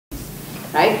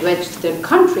right, which the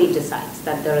country decides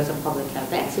that there is a public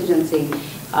health exigency,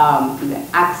 the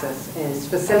access is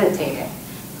facilitated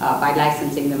by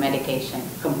licensing the medication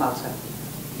compulsorily.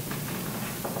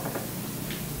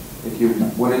 Thank you.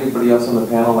 Would anybody else on the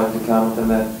panel like to comment on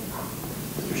that?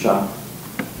 Mr. Shah.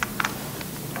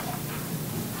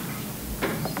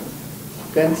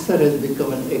 Cancer has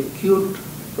become an acute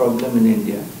problem in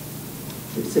India.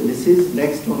 It's a disease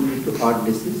next only to heart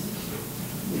disease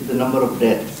with the number of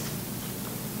deaths.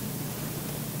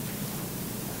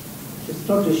 It's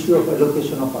not an issue of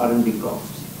allocation of R&D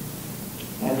costs.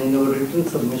 And in our written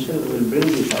submission, we will bring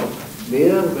this out.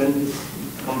 There, when this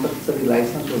compulsory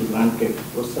license was granted,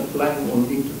 was supplying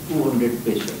only to 200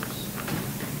 patients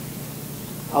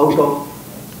out of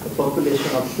a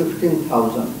population of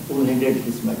 15,000 who needed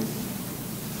this medicine.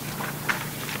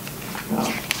 Now,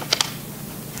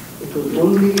 it was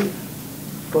only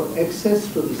for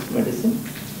access to this medicine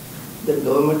the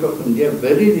government of India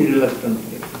very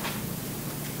reluctantly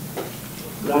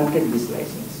granted this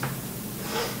license.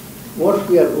 What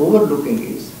we are overlooking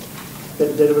is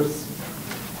that there were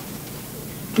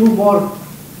 2 more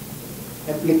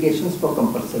applications for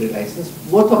compulsory license,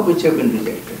 both of which have been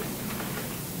rejected.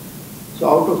 So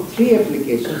out of 3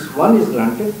 applications, 1 is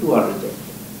granted, 2 are rejected.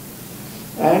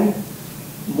 And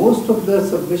most of the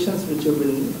submissions which have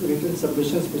been, written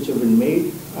submissions which have been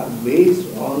made are based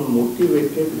on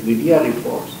motivated media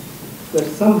reports where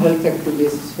some health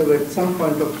activists have at some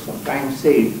point of some time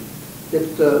said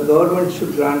that government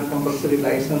should grant compulsory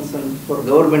license and for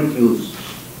government use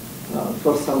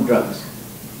for some drugs.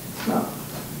 Now,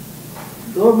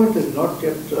 government has not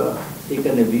yet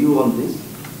taken a view on this,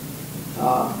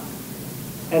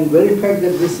 and very fact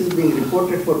that this is being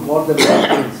reported for more than 1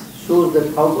 month shows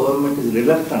that how government is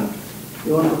reluctant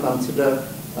even to consider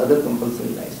other compulsory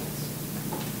license.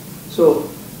 So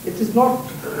it is not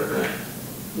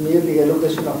merely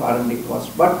allocation of R&D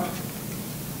cost, but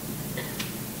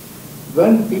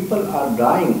when people are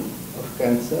dying of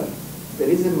cancer, there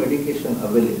is a medication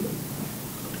available.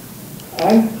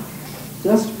 And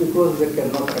just because they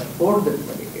cannot afford that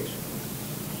medication,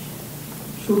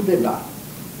 should they die?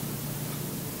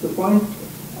 The point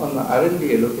on the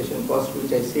R&D allocation cost,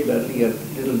 which I said earlier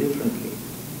a little differently,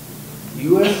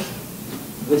 US,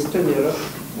 Western Europe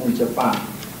and Japan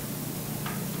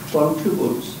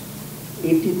contributes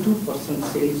 82%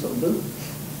 sales of the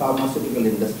pharmaceutical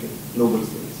industry, global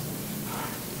sales,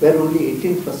 where only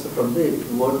 18% of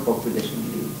the world population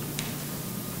live.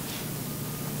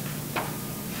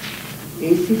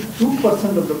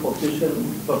 82% of the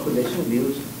population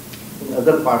lives in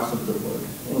other parts of the world,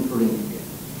 including India.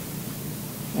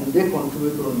 And they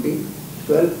contribute only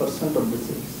 12% of the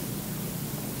sales.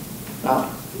 Now,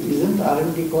 isn't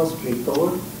R&D cost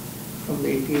recovered from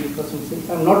the 88% sales?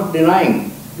 I'm not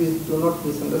denying, please do not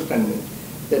misunderstand me,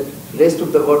 that rest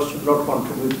of the world should not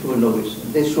contribute to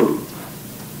innovation. They should.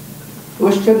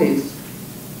 Question is,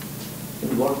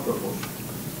 in what proportion?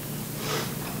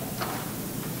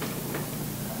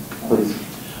 Please.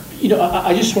 You know,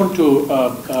 I just want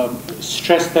to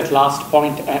stress that last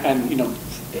point, and you know,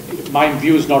 my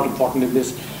view is not important in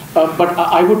this, but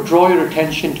I would draw your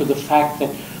attention to the fact that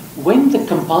when the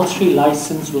compulsory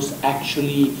license was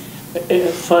actually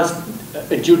first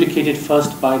adjudicated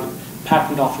first by the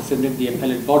Patent Office and then the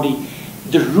appellate body,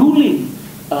 the ruling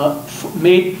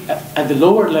made at the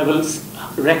lower levels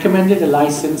recommended a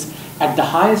license at the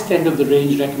highest end of the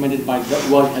range recommended by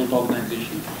the World Health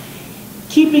Organization.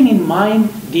 Keeping in mind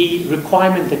the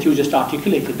requirement that you just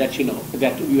articulated, that you know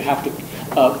that you have to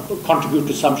contribute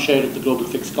to some share of the global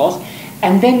fixed cost,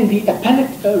 and then in the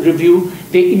appellate review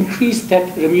they increased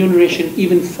that remuneration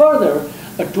even further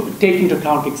to take into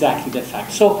account exactly that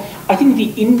fact. So I think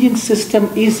the Indian system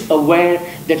is aware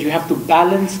that you have to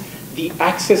balance the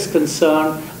access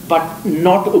concern, but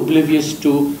not oblivious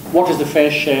to what is the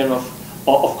fair share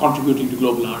of contributing to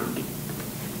global R&D.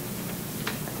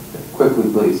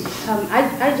 Quickly, please.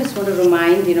 I just want to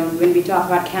remind, you know, when we talk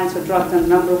about cancer drugs and the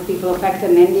number of people affected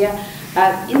in India,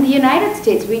 in the United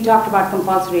States, we talked about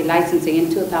compulsory licensing in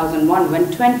 2001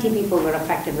 when 20 people were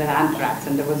affected with anthrax,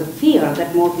 and there was a fear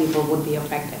that more people would be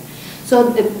affected.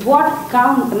 So what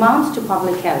amounts to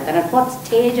public health, and at what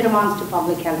stage it amounts to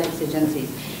public health exigencies,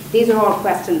 these are all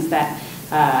questions that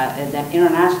that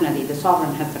internationally the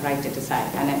sovereign has the right to decide.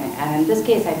 And in this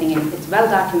case, I think it's well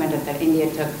documented that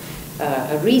India took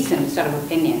a recent sort of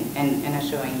opinion in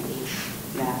issuing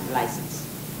the license.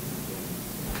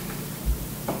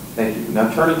 Thank you.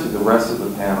 Now turning to the rest of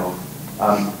the panel,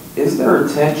 is there a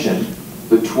tension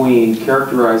between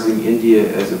characterizing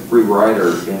India as a free rider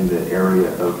in the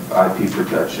area of IP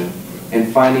protection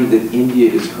and finding that India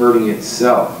is hurting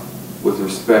itself with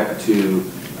respect to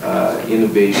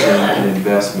innovation and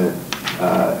investment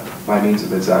by means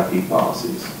of its IP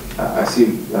policies? I see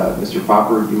Mr.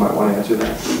 Popper, you might want to answer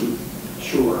that.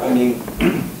 Sure. I mean,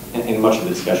 and much of the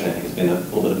discussion, I think, has been a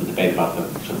little bit of a debate about the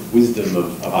sort of wisdom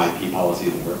of IP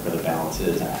policies and where the balance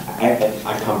is.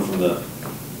 I come from the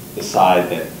side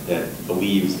that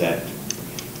believes that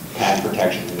patent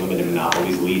protection and limited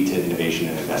monopolies lead to innovation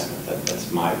and investment.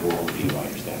 That's my worldview. I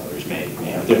understand others may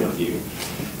have a different view.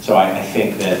 So I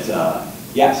think that,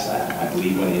 yes, I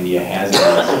believe when India has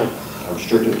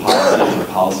restrictive policies or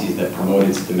policies that promote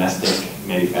its domestic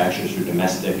manufacturers or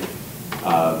domestic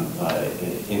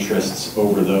interests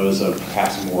over those of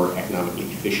perhaps more economically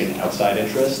efficient outside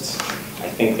interests, I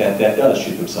think that does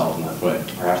shoot themselves in the foot,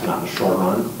 perhaps not in the short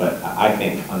run, but I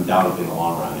think undoubtedly in the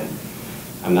long run. And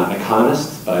I'm not an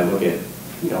economist, but I look at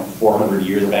 400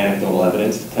 years of anecdotal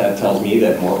evidence that tells me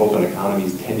that more open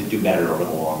economies tend to do better over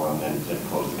the long run than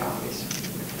closed economies.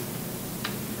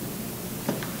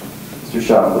 Mr.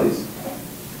 Shah, please.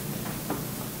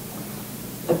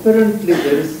 Apparently,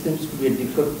 there seems to be a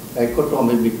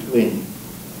dichotomy between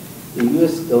the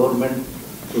US government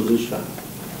position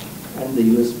and the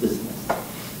US business.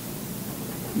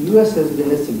 US has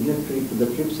been a signatory to the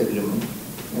TRIPS agreement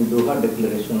and Doha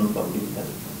Declaration on Public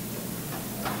Health,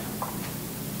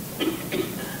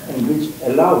 and which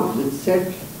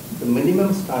set the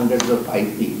minimum standards of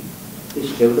IP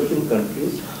which developing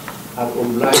countries are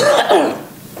obliged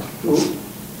to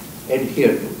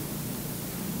adhere to.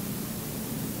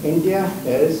 India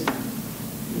has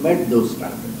met those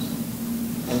standards,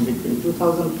 and between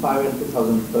 2005 and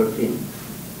 2013,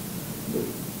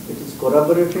 it is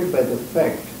corroborated by the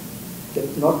fact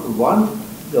that not one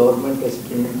government has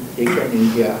taken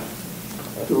India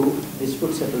to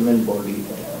dispute settlement body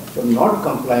for not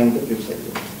complying with TRIPS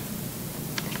agreement.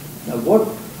 Now, what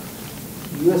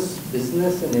US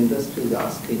business and industry is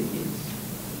asking is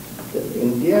that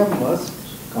India must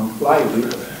comply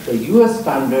with the US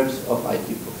standards of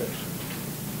IP protection.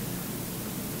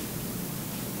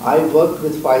 I worked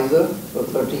with Pfizer for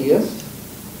 30 years,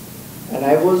 and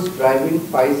I was driving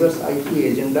Pfizer's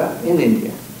IP agenda in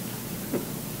India.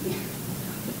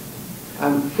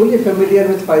 I'm fully familiar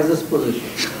with Pfizer's position.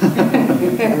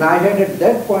 And I had at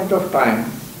that point of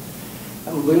time,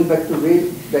 I'm going back to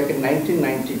way back in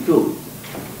 1992,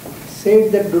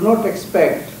 said that do not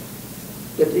expect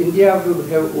that India would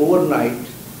have overnight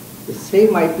the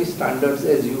same IP standards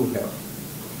as you have.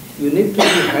 You need to be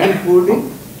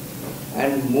hand-holding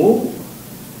and move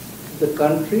the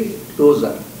country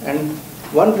closer. And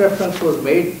one reference was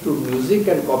made to music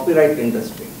and copyright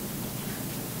industry.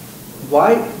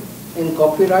 Why in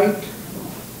copyright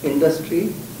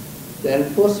industry the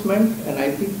enforcement and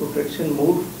IP protection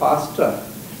moved faster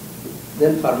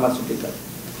than pharmaceutical?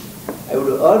 I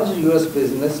would urge US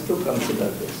business to consider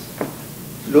this.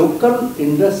 Local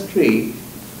industry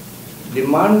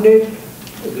demanded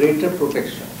greater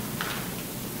protection.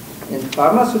 In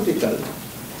pharmaceutical,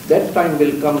 that time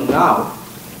will come now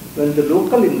when the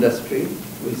local industry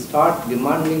will start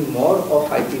demanding more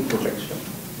of IP protection.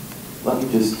 Let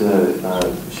me just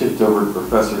shift over to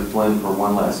Professor Flynn for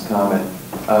one last comment.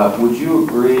 Would you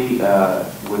agree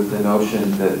with the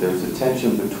notion that there's a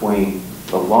tension between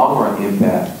the long-run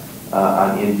impact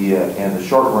on India and the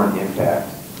short-run impact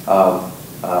of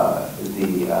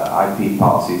the IP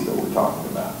policies that we're talking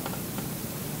about?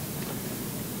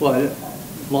 Well,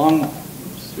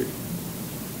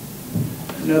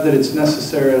 I know that it's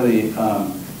necessarily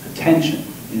a tension.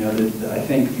 That I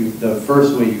think the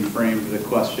first way you framed the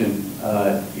question,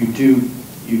 you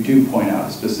do point out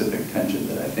a specific tension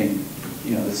that I think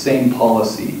the same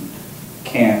policy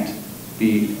can't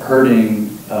be hurting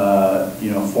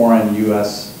foreign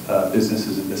U.S.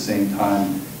 businesses at the same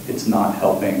time it's not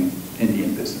helping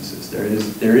Indian businesses.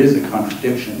 There is a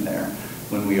contradiction there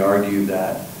when we argue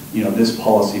that this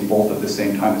policy both at the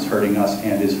same time is hurting us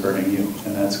and is hurting you,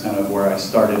 and that's kind of where I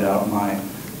started out my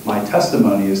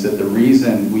testimony, is that the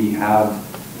reason we have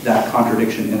that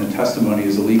contradiction in the testimony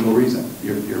is a legal reason.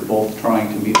 You're both trying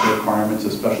to meet the requirements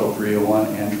of Special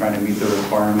 301 and trying to meet the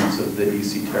requirements of the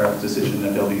EC tariff decision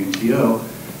at WTO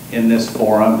in this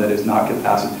forum that is not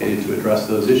capacitated to address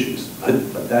those issues.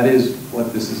 But that is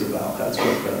what this is about. That's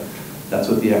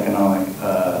what the economic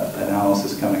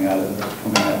analysis coming out of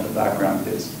the background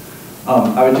is.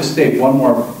 I would just state one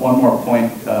more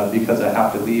point because I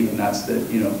have to leave, and that's that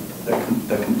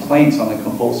the complaints on the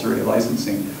compulsory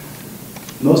licensing,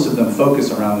 most of them focus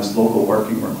around this local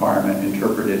working requirement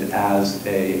interpreted as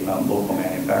a local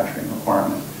manufacturing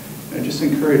requirement. I just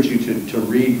encourage you to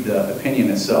read the opinion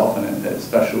itself, and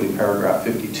especially paragraph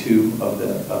 52 of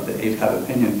the APAB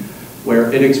opinion,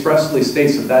 where it expressly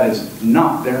states that that is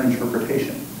not their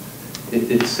interpretation.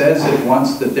 It says it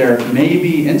once that there may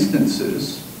be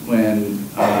instances when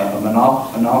a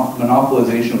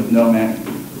monopolization with no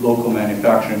local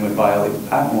manufacturing would violate the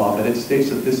patent law, but it states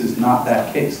that this is not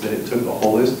that case, that it took a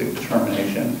holistic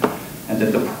determination and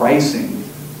that the pricing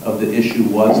of the issue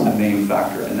was the main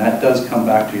factor. And that does come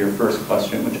back to your first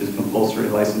question, which is compulsory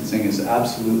licensing is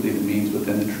absolutely the means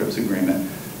within the TRIPS agreement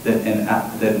that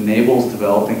enables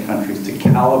developing countries to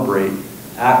calibrate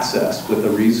access with a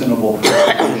reasonable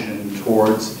proposition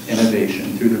towards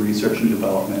innovation through the research and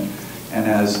development. And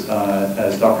as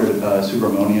Dr.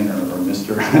 Subramanian or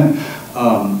Mr.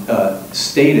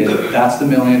 Stated, that's the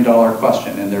million-dollar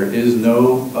question, and there is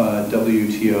no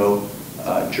WTO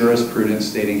jurisprudence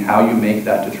stating how you make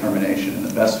that determination. And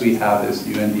the best we have is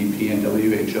UNDP and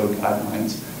WHO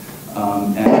guidelines.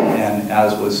 And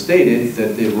as was stated,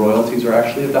 that the royalties are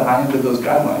actually at the high end of those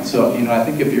guidelines. So, you know, I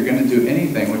think if you're going to do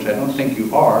anything, which I don't think you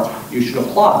are, you should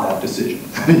applaud that decision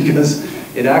because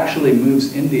it actually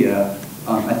moves India.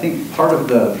 I think part of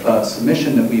the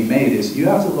submission that we made is you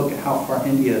have to look at how far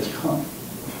India has come.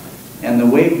 And the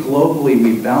way globally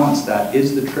we balance that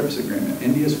is the TRIPS agreement.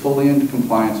 India is fully in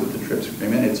compliance with the TRIPS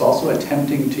agreement. It's also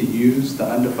attempting to use the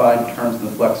undefined terms and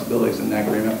the flexibilities in that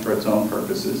agreement for its own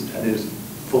purposes. That is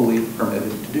fully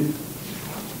permitted to do.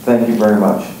 Thank you very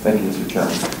much. Thank you, Mr.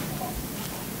 Chairman.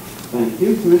 Thank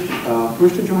you.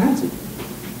 Commissioner Johansson.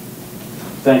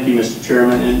 Thank you, Mr.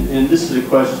 Chairman. And this is a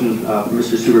question for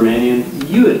Mr. Subramanian.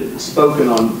 You had spoken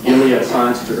on Gilead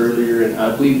Sciences earlier, and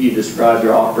I believe you described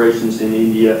your operations in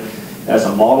India as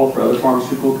a model for other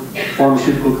pharmaceutical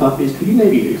companies. Could you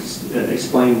maybe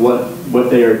explain what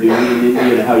they are doing in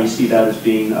India and how you see that as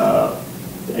being a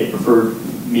preferred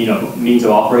means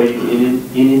of operating in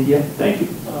India? Thank you.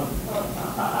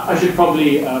 I should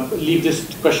probably leave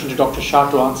this question to Dr.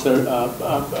 Shah to answer.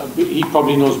 He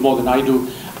probably knows more than I do.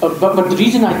 But the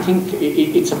reason I think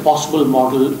it's a possible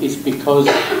model is because,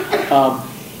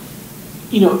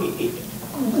 you know,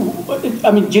 I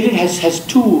mean, Gilead has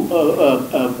two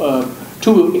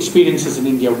experiences in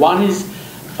India. One is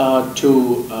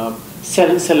to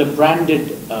sell a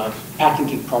branded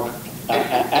patented product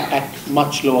at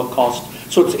much lower cost.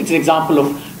 So it's an example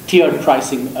of tiered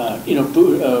pricing, you know,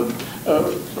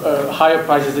 higher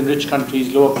prices in rich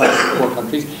countries, lower prices in poor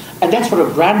countries. And that's for a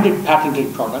branded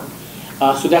patented product.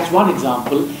 So that's one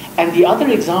example. And the other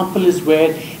example is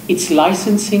where it's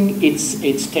licensing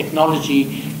its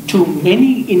technology to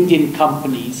many Indian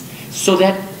companies so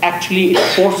that actually it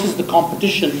forces the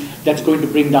competition that's going to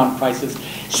bring down prices.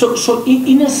 So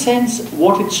in a sense,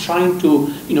 what it's trying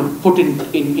to, you know, put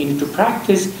into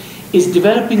practice is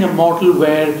developing a model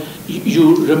where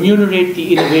you remunerate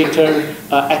the innovator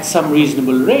at some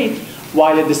reasonable rate,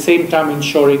 while at the same time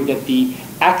ensuring that the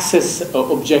access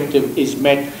objective is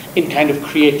met in kind of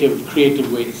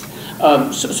creative ways.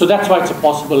 So that's why it's a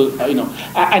possible, you know,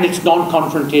 and it's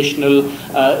non-confrontational.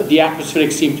 The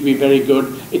atmospherics seem to be very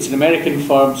good. It's an American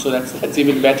firm, so that's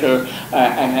even better.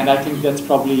 And I think that's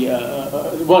probably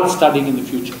worth studying in the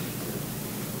future.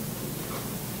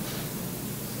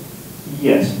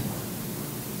 Yes.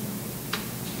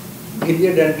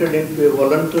 Gilead entered into a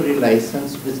voluntary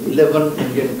license with 11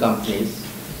 Indian companies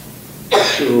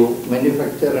to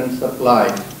manufacture and supply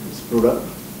this product.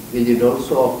 Gilead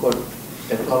also offered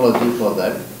technology for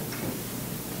that.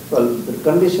 Well, the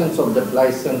conditions of that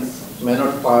license may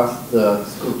not pass the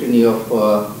scrutiny of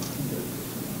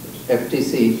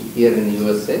FTC here in the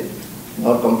USA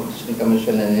or Competition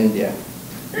Commission in India,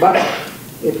 but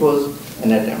it was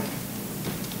an attempt.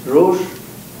 Roche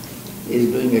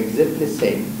is doing exactly the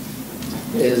same,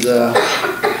 is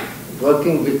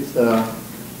working with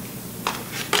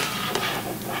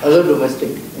other domestic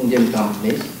Indian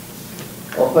companies,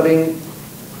 offering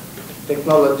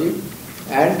technology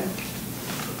and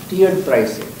tiered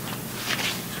pricing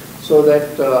so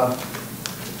that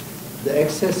the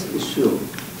excess issue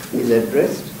is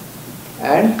addressed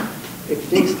and it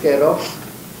takes care of,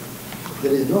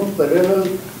 there is no parallel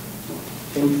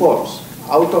imports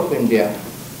out of India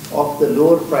of the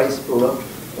lower price product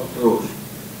of Roche.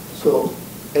 So,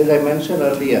 as I mentioned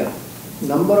earlier,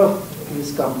 number of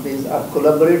these companies are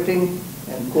collaborating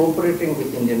and cooperating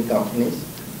with Indian companies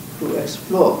to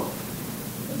explore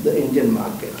the Indian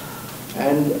market.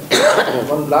 And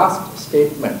one last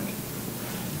statement,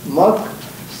 Merck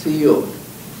CEO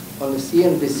on the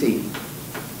CNBC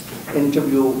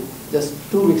interview just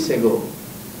 2 weeks ago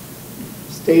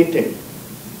stated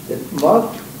that Merck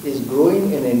is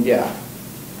growing in India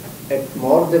at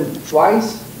more than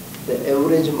twice the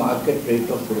average market rate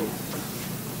of growth.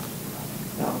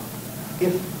 Now,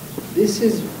 if this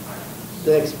is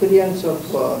the experience of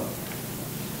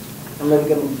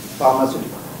American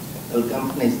pharmaceutical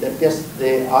companies that yes,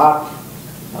 they are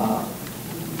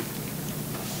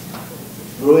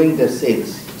growing their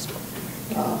sales.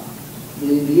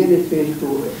 We really fail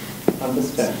to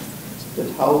understand that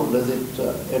how does it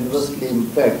adversely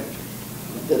impact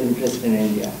their interest in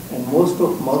India. And most of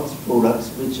Merck's products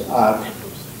which are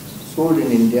sold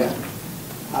in India,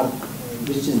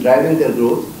 which is driving their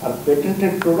growth, are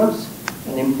patented products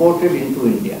and imported into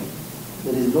India.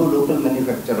 There is no local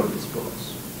manufacture of these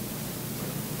products.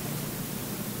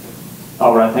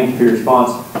 All right, thank you for your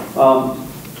response.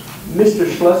 Mr.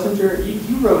 Schlesinger,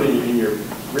 you wrote in your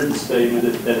written statement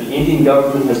that the Indian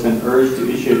government has been urged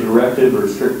to issue a directive or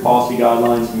strict policy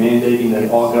guidelines mandating that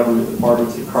all government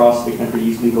departments across the country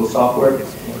use legal software. Do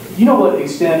you know what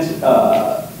extent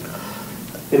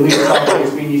illegal software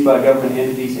is being used by government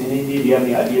entities in India? Do you have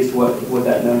any ideas what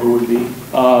that number would be?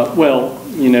 Well,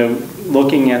 you know,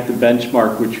 looking at the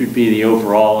benchmark, which would be the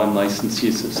overall unlicensed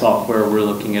use of software, we're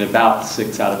looking at about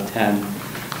 6 out of 10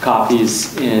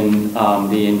 copies in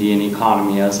the Indian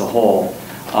economy as a whole.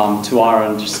 To our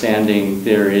understanding,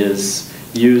 there is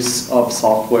use of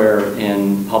software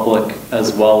in public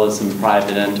as well as in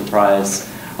private enterprise.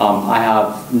 I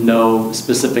have no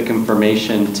specific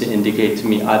information to indicate to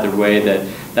me either way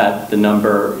that the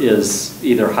number is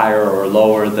either higher or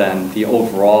lower than the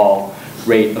overall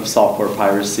rate of software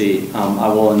piracy. I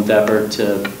will endeavor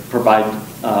to provide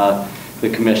the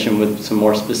Commission with some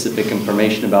more specific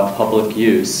information about public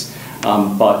use.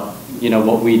 But you know,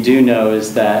 what we do know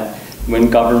is that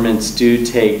when governments do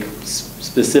take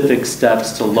specific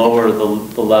steps to lower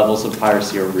the levels of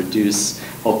piracy or reduce,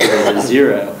 hopefully to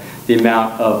zero, the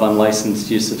amount of unlicensed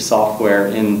use of software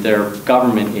in their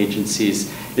government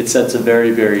agencies, it sets a very,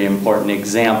 very important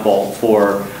example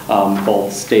for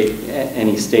both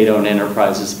any state-owned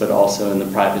enterprises, but also in the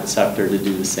private sector to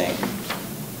do the same.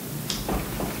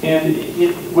 And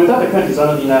with other countries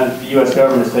other than the U.S.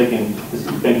 government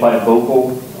has been quite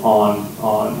vocal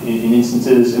in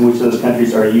instances in which those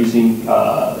countries are using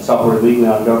software illegally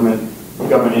on government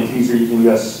entities are using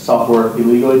U.S. software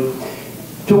illegally.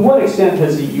 To what extent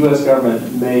has the U.S.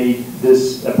 government made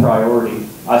this a priority?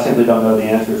 I simply don't know the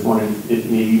answer. I was wondering if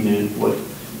maybe you knew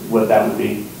what that would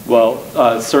be.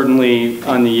 Well, certainly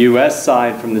on the U.S.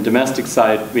 side, from the domestic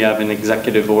side, we have an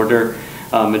executive order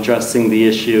addressing the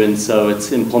issue, and so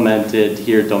it's implemented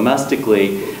here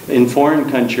domestically. In foreign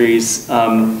countries,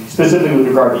 specifically with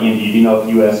regard to India, do you know if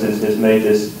the U.S. has made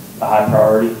this a high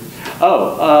priority?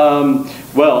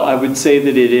 Well, I would say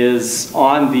that it is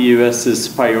on the U.S.'s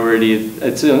priority.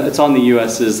 It's on the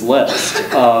U.S.'s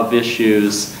list of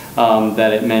issues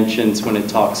that it mentions when it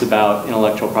talks about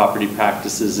intellectual property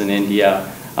practices in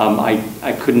India.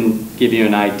 I couldn't give you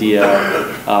an idea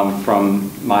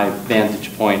from my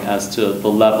vantage point as to the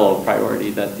level of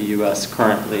priority that the U.S.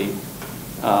 currently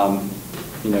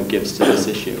gives to this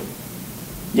issue.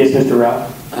 Yes, Mr. Rao?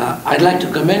 I'd like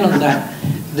to comment on that.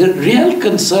 The real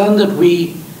concern that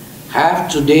we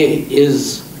have today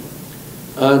is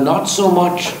not so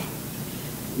much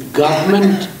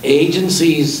government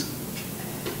agencies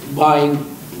buying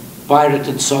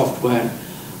pirated software,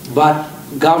 but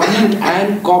government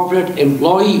and corporate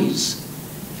employees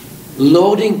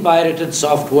loading pirated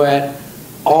software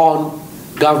on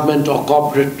government or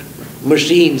corporate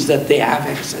machines that they have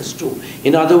access to.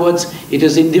 In other words, it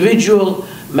is individual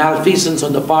malfeasance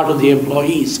on the part of the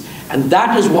employees, and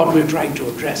that is what we're trying to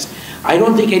address. I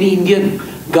don't think any Indian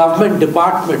government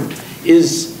department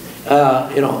is,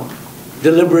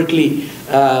 deliberately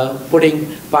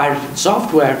putting pirated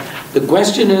software. The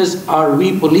question is, are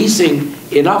we policing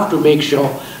enough to make sure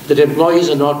that employees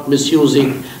are not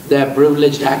misusing their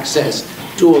privileged access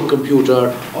to a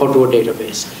computer or to a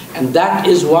database? And that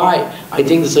is why I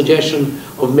think the suggestion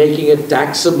of making it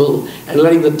taxable and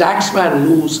letting the taxman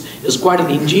loose is quite an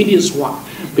ingenious one,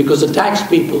 because the tax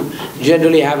people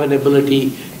generally have an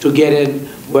ability to get in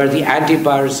where the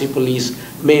anti-piracy police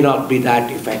may not be that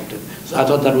effective. So I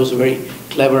thought that was a very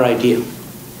clever idea.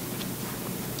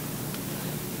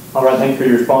 All right, thank you for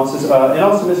your responses. And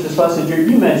also, Mr. Schlesinger,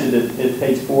 you mentioned at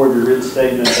page 4 of your written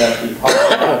statement that the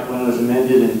Policy Act, when it was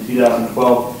amended in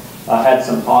 2012, had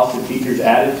some positive features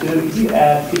added to it.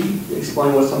 Could you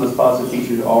explain what some of those positive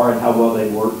features are and how well they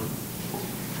work?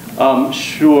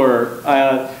 Sure.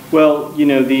 Well,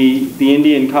 the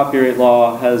Indian copyright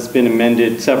law has been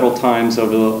amended several times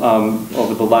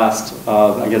over the last,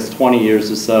 20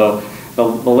 years or so. The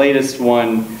latest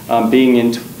one being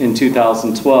in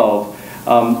 2012.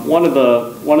 One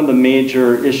of the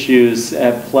major issues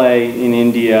at play in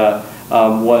India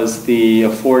was the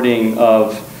affording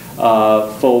of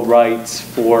full rights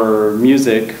for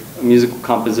music musical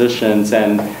compositions,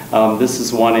 and this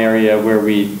is one area where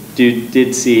we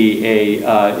did see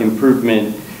a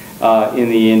improvement in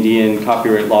the Indian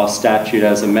copyright law statute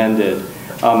as amended.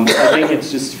 I think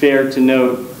it's just fair to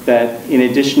note that in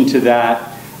addition to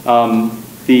that,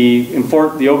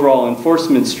 the overall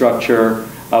enforcement structure,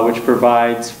 which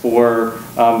provides for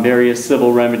various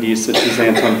civil remedies such as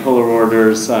anti-pillar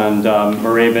orders and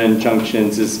Moreva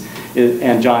injunctions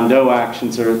and John Doe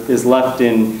actions is left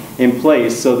in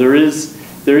place. So there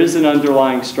is an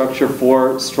underlying structure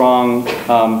for strong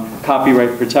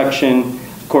copyright protection.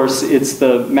 Of course, it's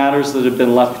the matters that have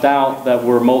been left out that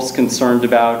we're most concerned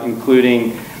about,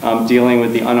 including dealing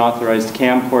with the unauthorized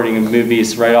camcording of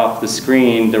movies right off the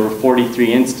screen. There were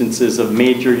 43 instances of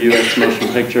major U.S. motion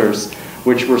pictures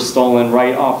which were stolen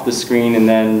right off the screen and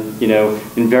then,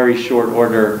 in very short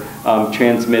order,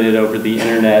 transmitted over the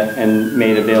internet and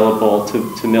made available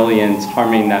to millions,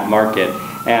 harming that market.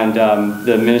 And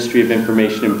the Ministry of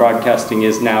Information and Broadcasting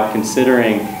is now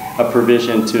considering a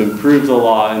provision to improve the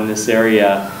law in this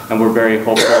area, and we're very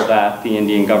hopeful that the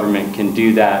Indian government can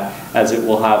do that, as it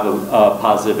will have a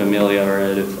positive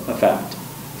ameliorative effect.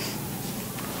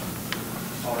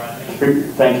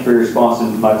 Thank you for your response,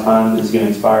 and my time is going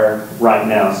to expire right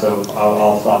now, so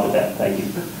I'll stop at that. Thank you.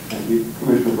 Thank you.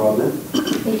 Commissioner Broadbent.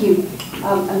 Thank you.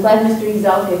 I'm glad Mr.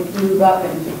 Ezell could move up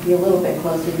and be a little bit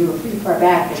closer. You were pretty far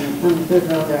back and on the third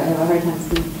row there. I have a hard time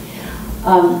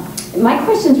seeing. My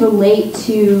questions relate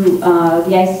to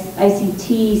the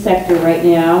ICT sector right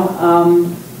now.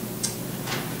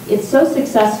 It's so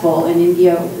successful in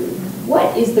India.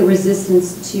 What is the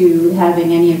resistance to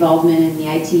having any involvement in the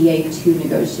ITA 2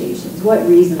 negotiations? What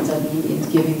reasons are the Indians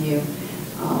giving you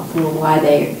for why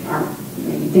they aren't,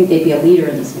 you think they'd be a leader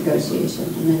in this negotiation?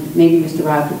 And then maybe Mr.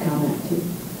 Rao could comment too.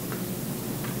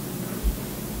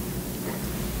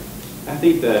 I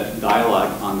think that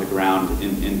dialogue on the ground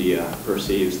in India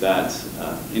perceives that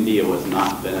India was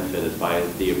not benefited by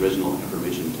the original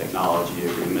information technology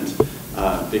agreement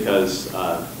because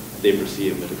they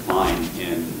perceive a decline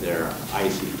in their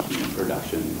ICT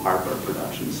production, hardware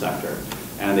production sector,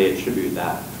 and they attribute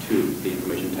that to the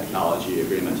information technology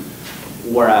agreement.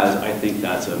 Whereas I think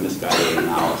that's a misguided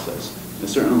analysis. And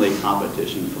certainly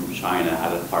competition from China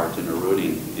had a part in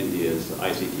eroding India's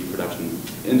ICT production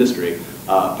industry,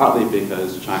 partly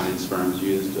because Chinese firms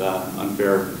used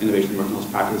unfair innovation workforce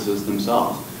practices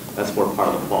themselves. That's where part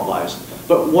of the fault lies.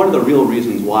 But one of the real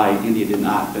reasons why India did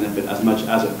not benefit as much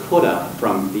as it could have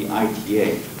from the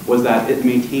ITA was that it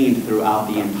maintained throughout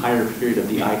the entire period of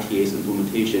the ITA's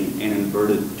implementation an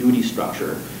inverted duty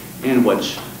structure, in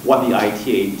which what the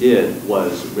ITA did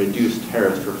was reduce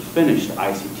tariffs for finished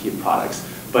ICT products,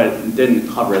 but it didn't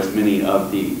cover as many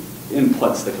of the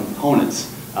inputs, the components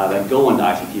that go into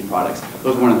ICT products.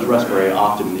 Those weren't addressed very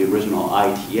often in the original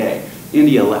ITA.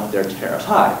 India left their tariffs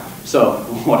high. So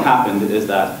what happened is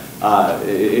that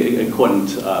it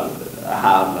couldn't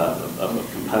have a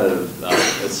competitive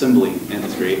assembly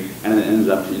industry, and it ended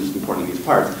up just importing these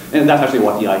parts. And that's actually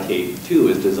what the ITA-2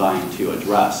 is designed to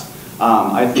address.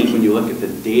 I think when you look at the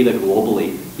data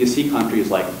globally, you see countries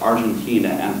like Argentina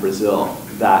and Brazil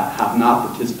that have not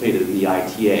participated in the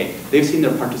ITA. They've seen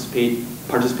their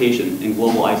participation in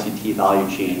global ICT value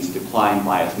chains decline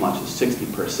by as much as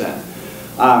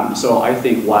 60%. So I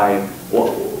think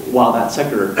while that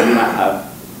sector may not have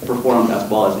performed as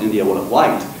well as India would have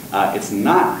liked, it's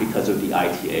not because of the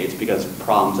ITA, it's because of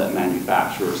problems that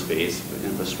manufacturers face,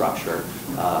 infrastructure,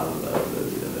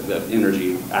 the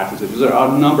energy access. There are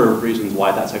a number of reasons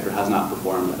why that sector has not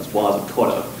performed as well as it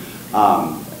could have.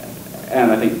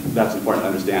 And I think that's important to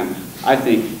understand. I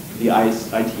think the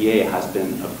ITA has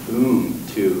been a boon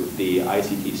to the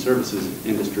ICT services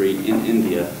industry in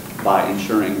India by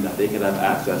ensuring that they could have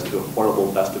access to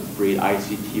affordable, best-of-breed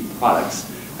ICT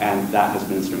products, and that has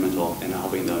been instrumental in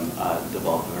helping them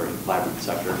develop a very vibrant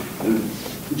sector. And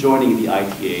joining the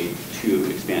ITA-2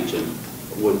 expansion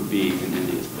would be in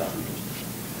India's best interest.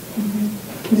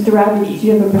 Mr. Rao, did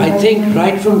you have a perspective? I think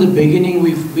right from the beginning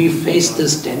we've faced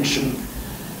this tension.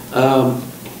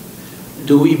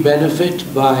 Do we benefit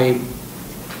by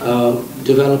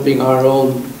developing our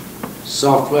own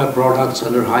software products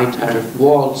under high tariff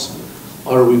walls,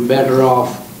 or are we better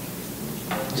off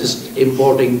just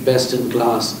importing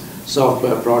best-in-class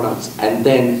software products and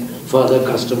then further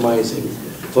customizing,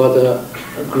 further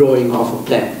growing off of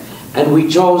them? And we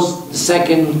chose the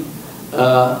second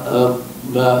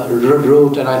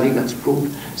route, and I think that's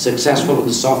proved successful on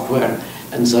the software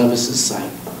and services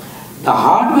side. The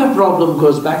hardware problem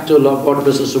goes back to what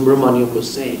Mr. Subramaniam was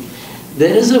saying.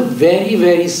 There is a very,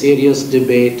 very serious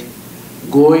debate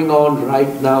going on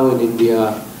right now in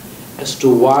India as to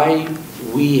why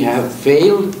we have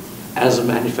failed as a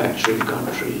manufacturing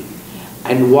country,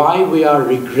 and why we are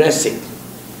regressing,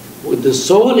 with the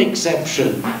sole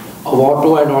exception of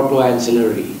auto and auto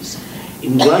ancillaries.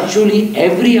 In virtually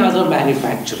every other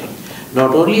manufacturing,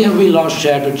 not only have we lost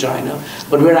share to China,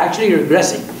 but we're actually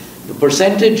regressing. The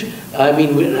percentage, I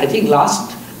mean, I think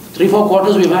last 3-4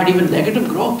 quarters we've had even negative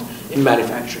growth in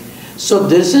manufacturing. So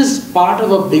this is part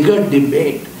of a bigger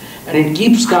debate, and it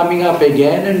keeps coming up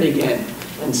again and again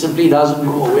and simply doesn't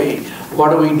go away.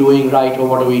 What are we doing right or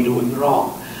what are we doing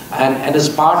wrong? And as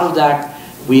part of that,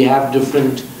 we have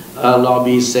different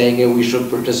lobbies saying hey, we should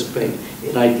participate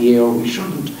in ITA or we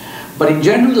shouldn't. But in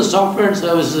general, the software and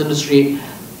services industry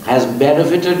has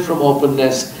benefited from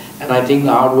openness, and I think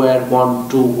the hardware one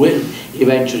too will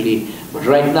eventually. But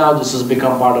right now, this has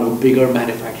become part of a bigger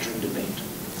manufacturing debate.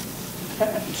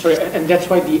 Sorry, and that's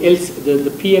why the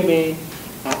PMA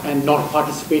and not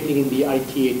participating in the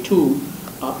ITA 2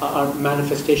 are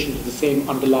manifestations of the same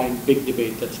underlying big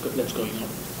debate that's going on.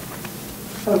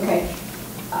 Okay.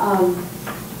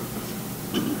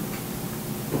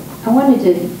 I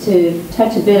wanted to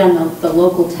touch a bit on the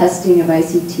local testing of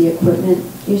ICT equipment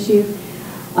issue.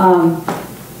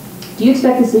 Do you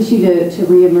expect this issue to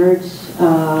reemerge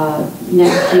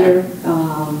next year?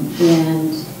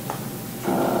 And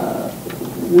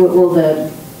will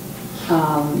the,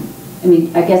 I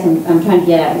mean, I guess I'm trying to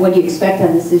get at what do you expect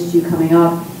on this issue coming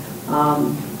up?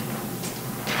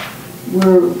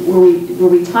 Were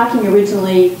we talking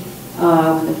originally,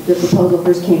 when the proposal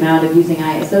first came out, of using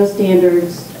ISO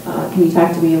standards? Can you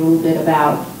talk to me a little bit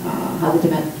about how the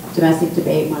domestic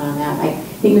debate went on that? I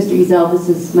think, Mr. Ezel,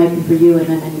 this might be for you, and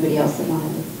then anybody else that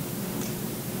wanted to.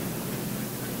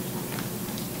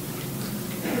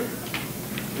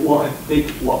 Well, I think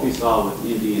what we saw with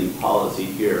Indian policy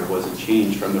here was a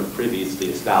change from the previously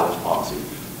established policy.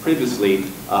 Previously,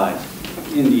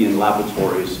 Indian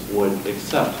laboratories would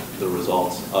accept the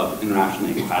results of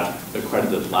internationally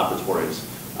accredited laboratories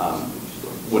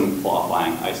when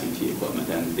qualifying ICT equipment,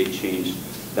 and they changed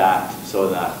that so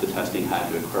that the testing had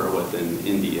to occur within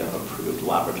India-approved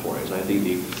laboratories. I think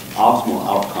the optimal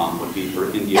outcome would be for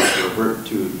India to revert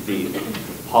to the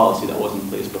policy that was in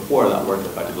place before that worked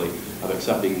effectively of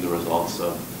accepting the results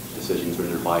of decisions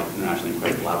rendered by internationally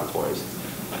accredited laboratories.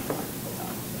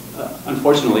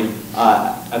 Unfortunately,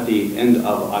 at the end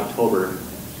of October,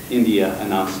 India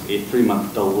announced a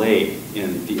 3-month delay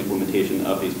in the implementation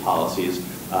of these policies.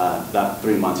 That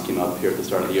 3 months came up here at the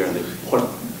start of the year, and they put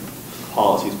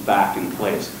policies back in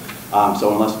place.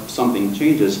 So unless something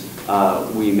changes,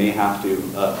 we may have to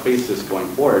face this going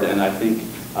forward. And I think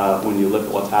when you look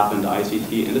at what's happened to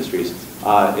ICT industries,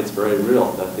 it's very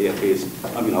real that they have faced,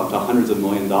 up to hundreds of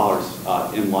 $millions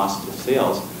in lost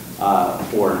sales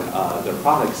for their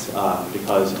products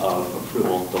because of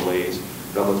approval delays,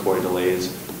 regulatory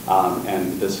delays,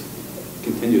 and this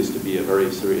continues to be a very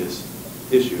serious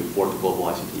issue for the global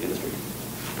ICT industry.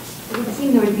 It would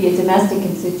seem there would be a domestic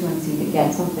constituency to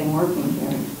get something working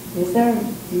here. Is there?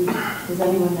 Does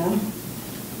anyone know?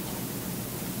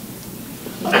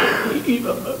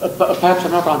 Perhaps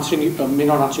I'm not answering, may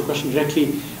not answer your question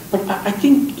directly, but I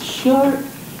think here,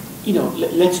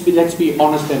 let's be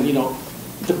honest, and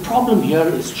the problem here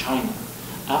is China.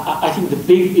 I think the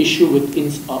big issue with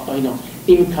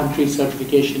in-country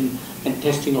certification and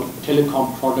testing of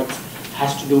telecom products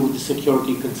has to do with the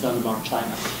security concern about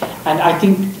China. And I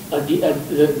think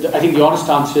the honest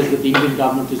answer is that the Indian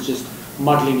government is just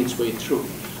muddling its way through.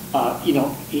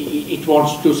 It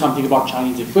wants to do something about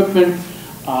Chinese equipment,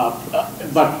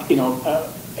 but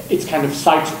it's kind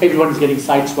of everyone's getting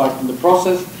sideswiped in the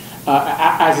process,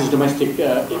 as is domestic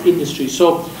industry.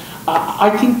 So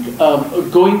I think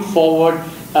going forward,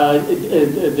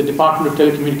 the Department of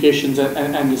Telecommunications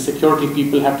and the security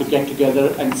people have to get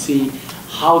together and see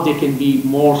how they can be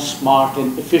more smart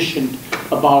and efficient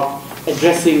about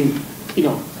addressing,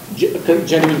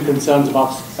 genuine concerns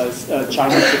about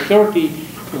China's security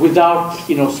without,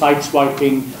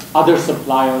 sideswiping other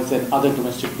suppliers and other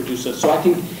domestic producers. So I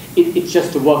think it's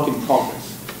just a work in progress.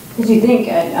 Because you think,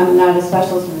 I'm not a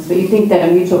specialist in this, but you think that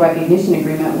a mutual recognition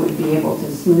agreement would be able to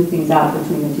smooth things out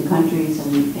between the two countries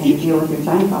and deal with your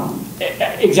China problem?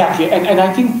 Exactly, and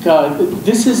I think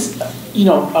this is,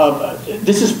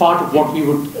 this is part of what we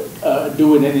would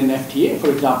do in an FTA, for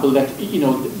example, that,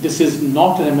 this is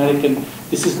not an American,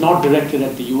 this is not directed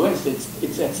at the US,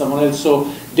 it's at someone else.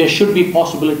 So there should be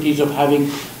possibilities of having,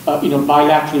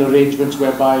 bilateral arrangements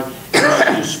whereby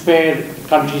you spare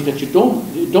countries that you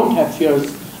don't have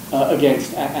fears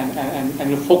against and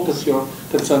you focus your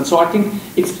concerns. So I think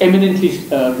it's eminently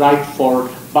right for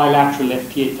bilateral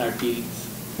FTA type dealings.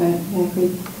 Right, I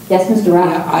agree. Yes, Mr. Rao.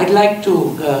 Yeah, I'd like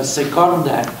to second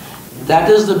that. That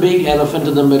is the big elephant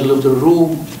in the middle of the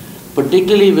room,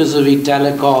 particularly vis-a-vis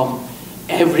telecom.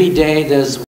 Every day there's